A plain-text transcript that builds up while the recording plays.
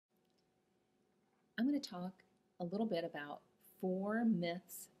going to talk a little bit about 4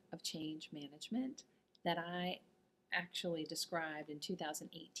 myths of change management that I actually described in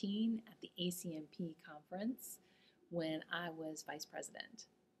 2018 at the ACMP conference when I was vice president.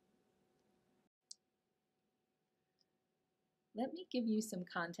 Let me give you some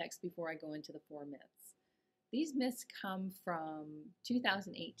context before I go into the 4 myths. These myths come from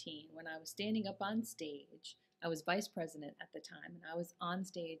 2018 when I was standing up on stage. I was vice president at the time, and I was on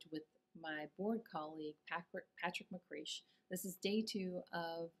stage with my board colleague, Patrick McCreish. This is day 2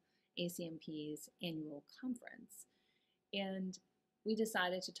 of ACMP's annual conference. And we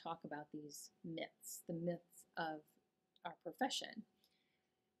decided to talk about these myths, the myths of our profession.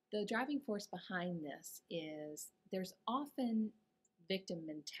 The driving force behind this is there's often victim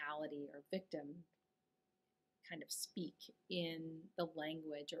mentality or victim kind of speak in the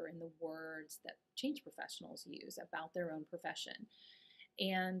language or in the words that change professionals use about their own profession.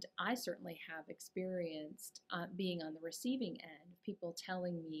 And I certainly have experienced being on the receiving end of people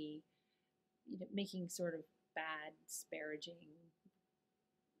telling me, making sort of bad, disparaging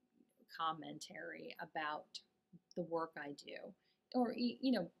commentary about the work I do, or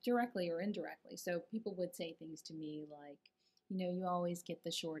directly or indirectly. So people would say things to me like, you always get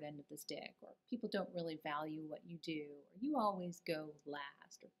the short end of the stick, or people don't really value what you do, or you always go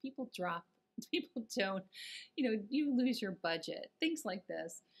last, or people don't, you lose your budget, things like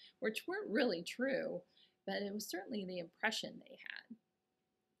this, which weren't really true, but it was certainly the impression they had.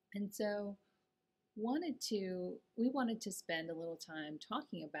 And so we wanted to spend a little time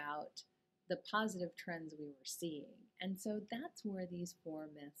talking about the positive trends we were seeing. And so that's where these 4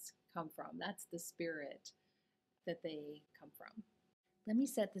 myths come from. That's the spirit that they come from. Let me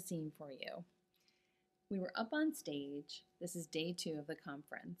set the scene for you. We were up on stage. This is day 2 of the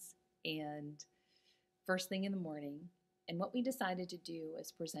conference, and first thing in the morning. And what we decided to do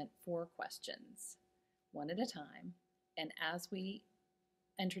is present 4 questions, one at a time. And as we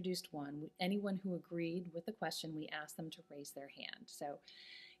introduced one, anyone who agreed with the question, we asked them to raise their hand. So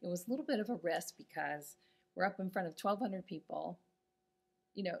it was a little bit of a risk because we're up in front of 1,200 people.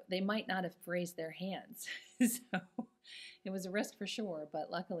 They might not have raised their hands. So it was a risk for sure, but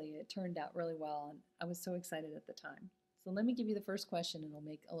luckily it turned out really well, and I was so excited at the time. So let me give you the first question, and it'll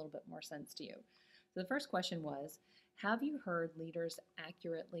make a little bit more sense to you. So the first question was, have you heard leaders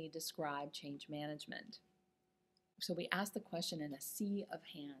accurately describe change management? So we asked the question and a sea of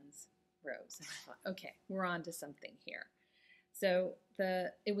hands rose. And I thought, okay, we're on to something here. So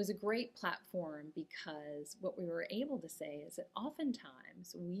it was a great platform because what we were able to say is that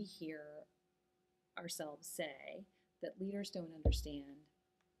oftentimes we hear ourselves say that leaders don't understand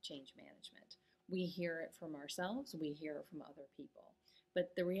change management. We hear it from ourselves, we hear it from other people.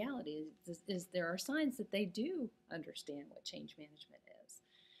 But the reality is there are signs that they do understand what change management is,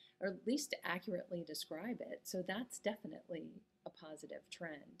 or at least to accurately describe it. So that's definitely a positive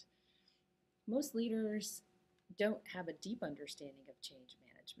trend. Most leaders don't have a deep understanding of change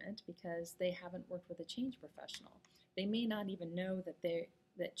management because they haven't worked with a change professional. They may not even know that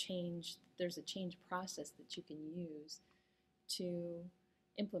there's a change process that you can use to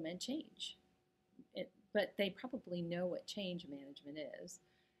implement change. But they probably know what change management is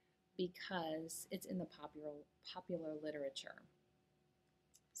because it's in the popular literature.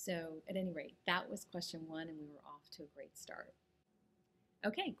 So at any rate, that was question 1, and we were off to a great start.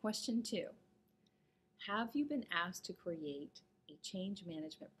 Okay, question 2. Have you been asked to create a change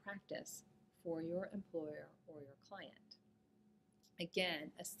management practice for your employer or your client?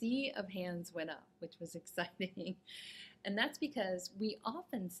 Again, a sea of hands went up, which was exciting. And that's because we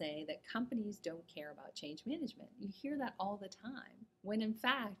often say that companies don't care about change management. You hear that all the time, when in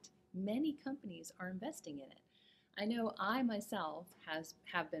fact, many companies are investing in it. I know I myself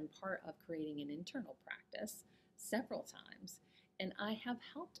have been part of creating an internal practice several times, and I have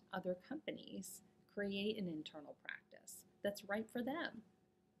helped other companies create an internal practice that's right for them.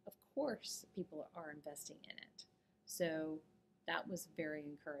 Of course, people are investing in it. So that was a very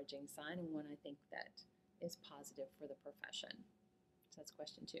encouraging sign, and one I think that is positive for the profession. So that's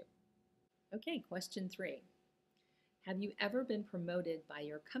question 2. Okay, question 3. Have you ever been promoted by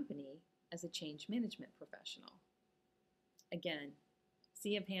your company as a change management professional? Again,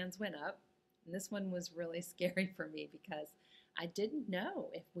 sea of hands went up, and this one was really scary for me because I didn't know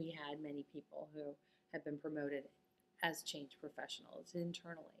if we had many people who had been promoted as change professionals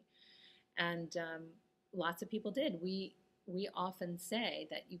internally. And lots of people did. We often say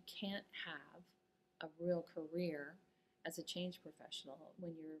that you can't have a real career as a change professional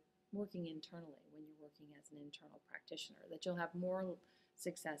when you're working internally, when you're working as an internal practitioner, that you'll have more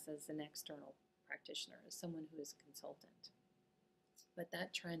success as an external practitioner, as someone who is a consultant. But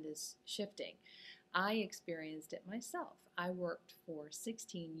that trend is shifting. I experienced it myself. I worked for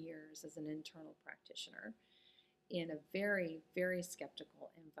 16 years as an internal practitioner in a very, very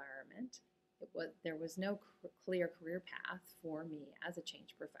skeptical environment. There was no clear career path for me as a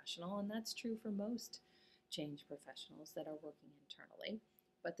change professional, and that's true for most change professionals that are working internally.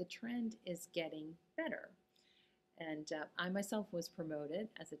 But the trend is getting better. And I myself was promoted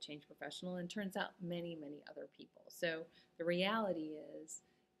as a change professional, and turns out many, many other people. So the reality is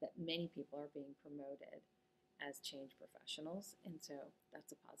that many people are being promoted as change professionals, and so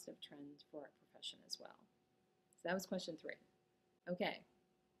that's a positive trend for our profession as well. So that was question 3. Okay,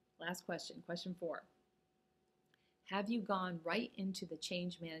 last question, question 4. Have you gone right into the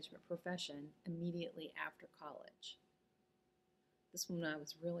change management profession immediately after college? This one I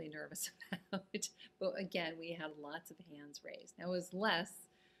was really nervous about, but again, we had lots of hands raised. Now, it was less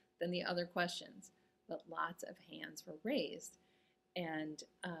than the other questions, but lots of hands were raised. And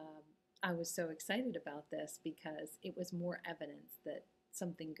I was so excited about this because it was more evidence that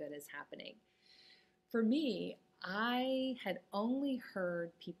something good is happening. For me, I had only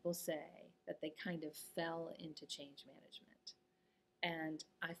heard people say that they kind of fell into change management. And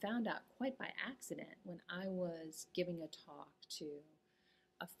I found out quite by accident when I was giving a talk to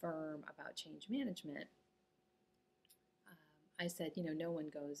a firm about change management. I said, no one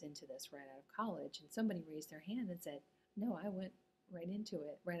goes into this right out of college. And somebody raised their hand and said, no, I went right into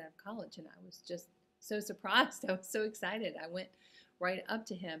it right out of college. And I was just so surprised. I was so excited. I went right up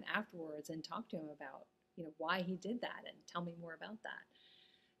to him afterwards and talked to him about, why he did that and tell me more about that.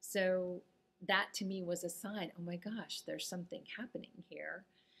 So that to me was a sign, oh my gosh, there's something happening here.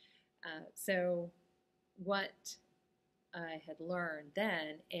 So what I had learned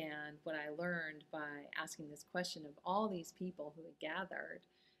then, and what I learned by asking this question of all these people who had gathered,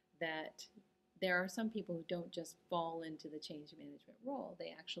 that there are some people who don't just fall into the change management role.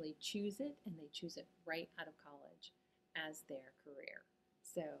 They actually choose it, and they choose it right out of college as their career.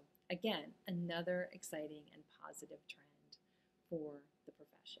 So again, another exciting and positive trend for the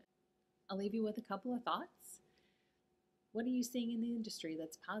profession. I'll leave you with a couple of thoughts. What are you seeing in the industry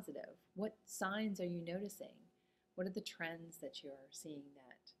that's positive? What signs are you noticing? What are the trends that you're seeing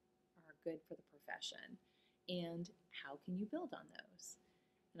that are good for the profession? And how can you build on those?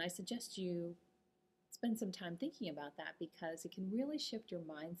 And I suggest you spend some time thinking about that, because it can really shift your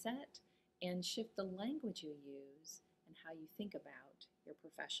mindset and shift the language you use and how you think about your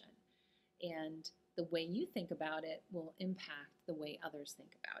profession. And the way you think about it will impact the way others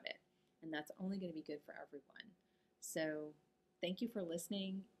think about it. And that's only going to be good for everyone. So thank you for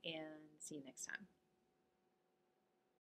listening, and see you next time.